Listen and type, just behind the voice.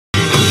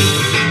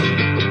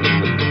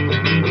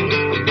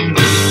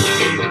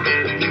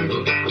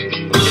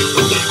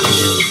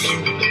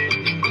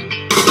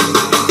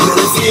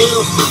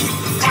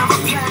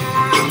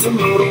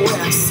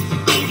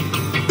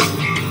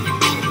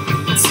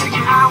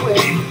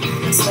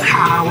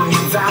highway,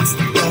 that's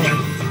the way.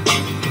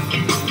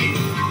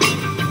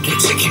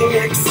 Get your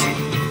kicks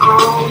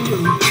on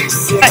Route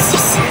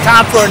 66.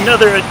 Time for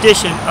another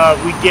edition of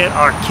We Get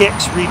Our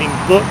Kicks reading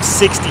book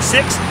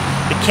 66,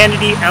 the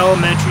Kennedy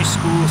Elementary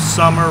School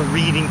Summer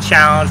Reading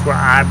Challenge, where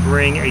I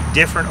bring a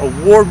different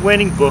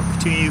award-winning book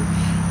to you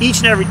each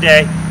and every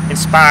day,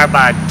 inspired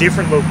by a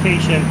different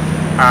location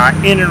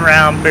in and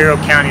around Barrow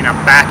County. And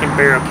I'm back in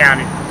Barrow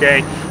County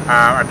today.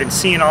 I've been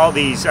seeing all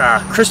these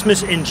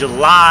Christmas in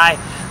July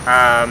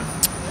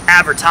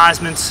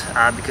advertisements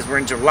because we're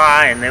in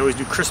July and they always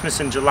do Christmas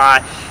in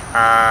July,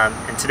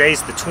 and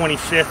today's the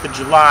 25th of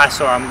July,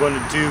 so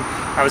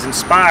I was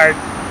inspired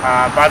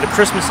by the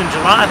Christmas in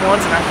July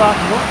ones, and I thought,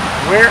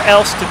 where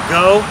else to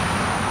go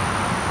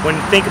when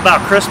you think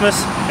about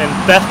Christmas than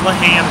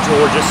Bethlehem,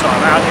 Georgia. So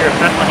I'm out here at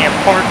Bethlehem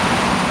Park,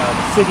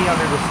 the city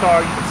under the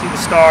star. You can see the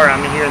star.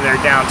 I'm here in their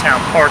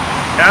downtown park,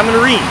 and I'm going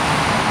to read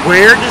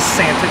Where Does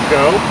Santa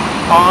Go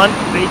on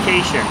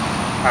Vacation?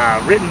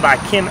 Written by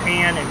Kim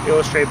Ann and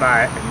illustrated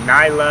by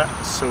Nyla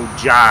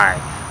Sojai.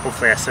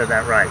 Hopefully I said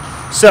that right.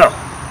 So,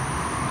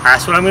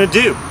 that's what I'm going to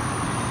do.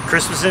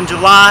 Christmas in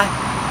July,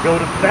 go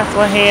to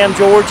Bethlehem,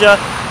 Georgia,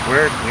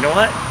 where, you know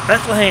what?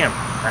 Bethlehem,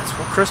 that's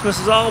what Christmas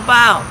is all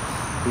about.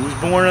 Who was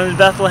born in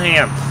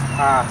Bethlehem?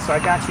 So I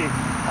got you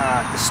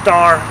the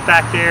star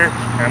back there,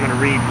 and I'm going to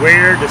read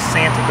Where Does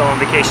Santa Go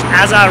on Vacation?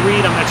 As I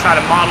read, I'm going to try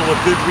to model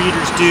what good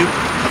readers do.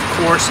 Of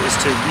course, is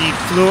to read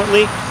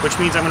fluently, which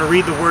means I'm going to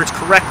read the words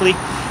correctly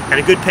at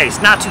a good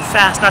pace. Not too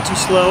fast, not too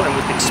slow, and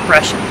with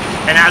expression.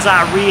 And as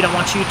I read, I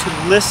want you to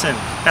listen.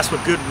 That's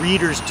what good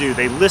readers do.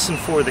 They listen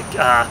for the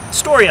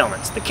story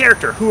elements, the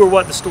character, who or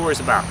what the story is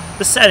about,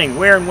 the setting,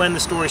 where and when the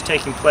story is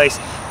taking place,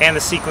 and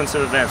the sequence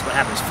of events, what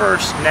happens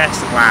first,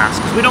 next, and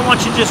last. Because we don't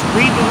want you to just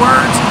read the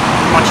words,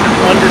 we want you to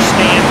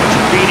understand what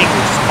you're reading,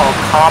 which is called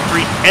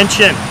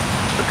comprehension.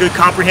 A good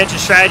comprehension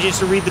strategy is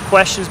to read the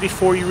questions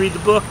before you read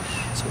the book.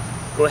 So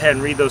go ahead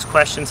and read those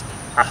questions.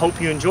 I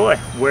hope you enjoy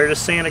Where Does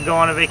Santa Go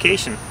on a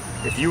Vacation?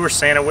 If you were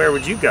Santa, where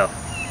would you go?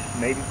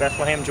 Maybe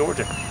Bethlehem,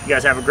 Georgia. You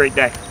guys have a great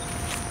day.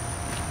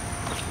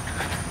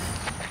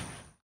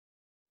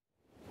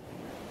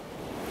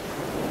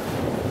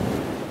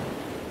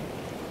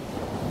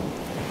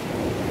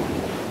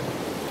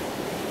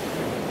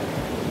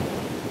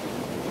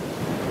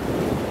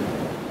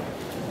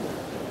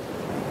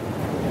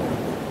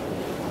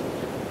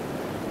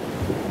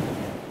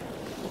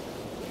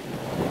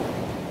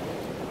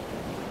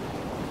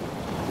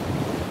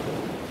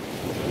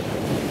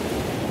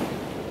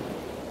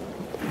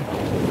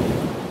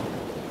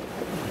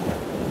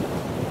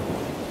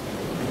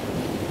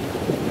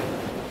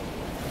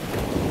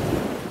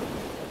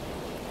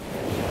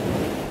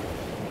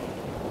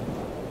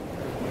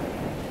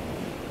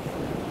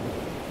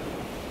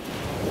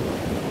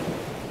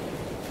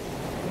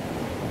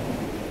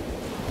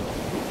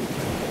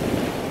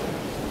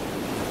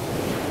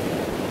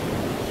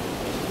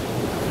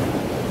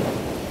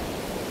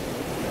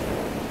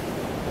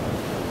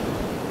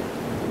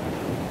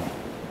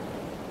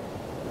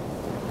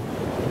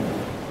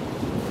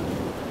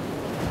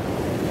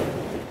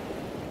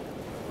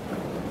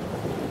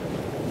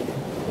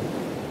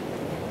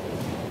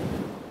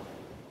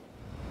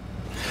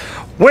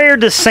 Where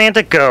Does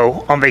Santa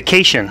Go on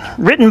Vacation?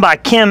 Written by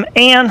Kim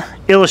Ann,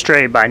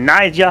 illustrated by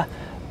Nyla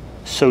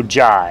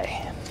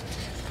Sojai.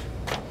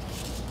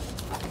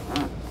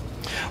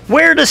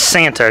 Where does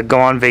Santa go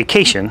on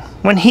vacation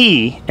when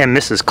he and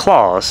Mrs.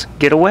 Claus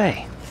get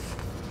away?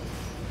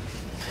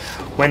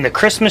 When the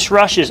Christmas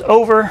rush is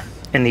over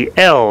and the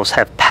elves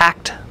have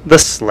packed the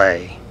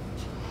sleigh.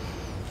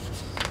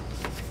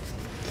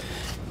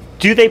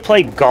 Do they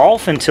play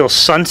golf until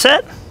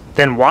sunset,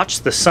 then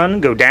watch the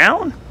sun go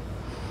down?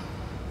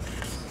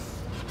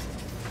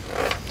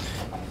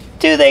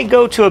 Do they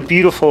go to a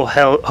beautiful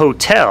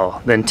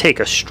hotel, then take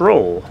a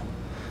stroll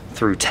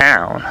through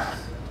town?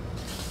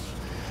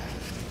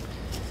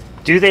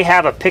 Do they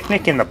have a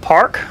picnic in the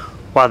park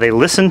while they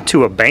listen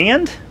to a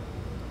band?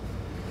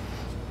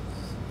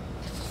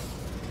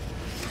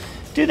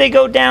 Do they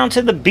go down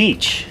to the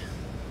beach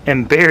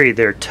and bury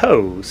their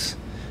toes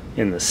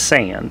in the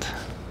sand?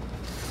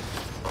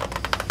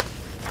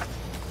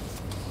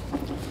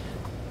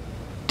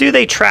 Do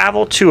they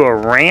travel to a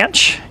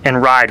ranch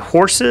and ride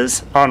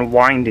horses on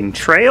winding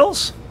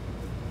trails?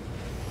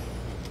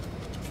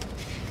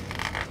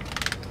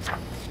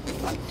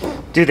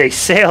 Do they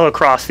sail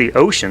across the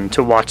ocean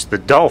to watch the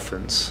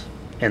dolphins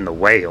and the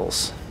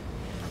whales?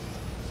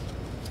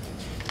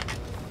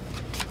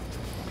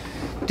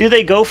 Do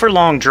they go for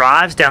long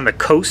drives down the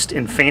coast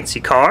in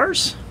fancy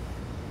cars?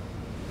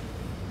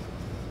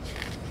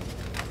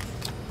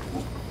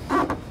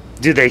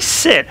 Do they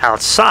sit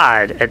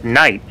outside at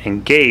night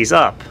and gaze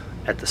up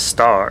at the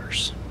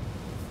stars?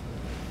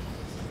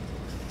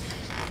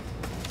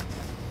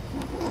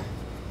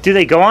 Do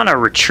they go on a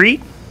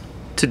retreat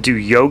to do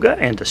yoga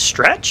and to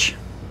stretch?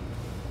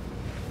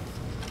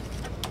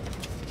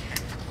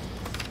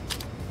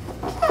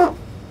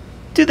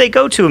 Do they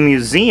go to a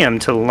museum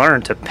to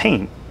learn to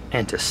paint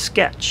and to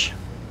sketch?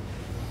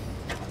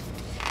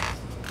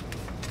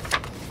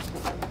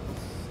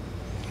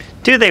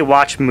 Do they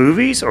watch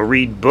movies or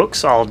read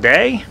books all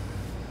day?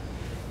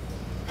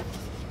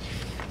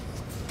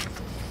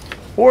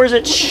 Or is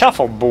it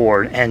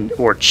shuffleboard and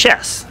or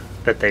chess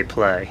that they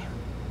play?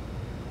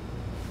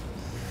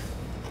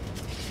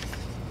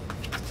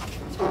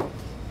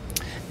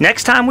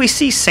 Next time we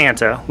see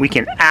Santa, we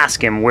can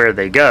ask him where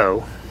they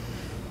go.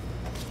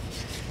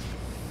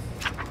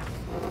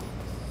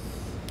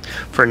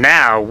 For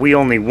now, we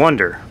only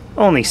wonder.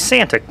 Only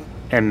Santa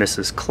and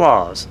Mrs.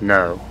 Claus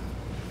know.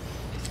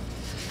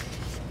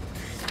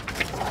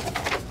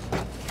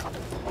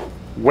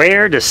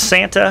 Where does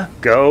Santa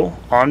go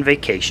on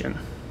vacation?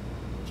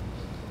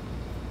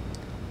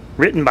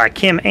 Written by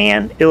Kim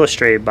Ann,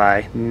 illustrated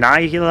by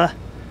Naila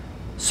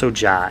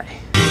Sojai.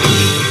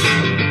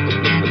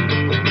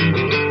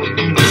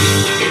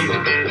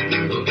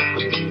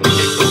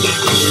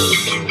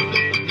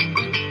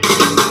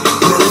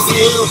 Well, if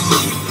you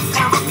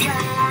have a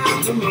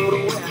plan to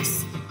move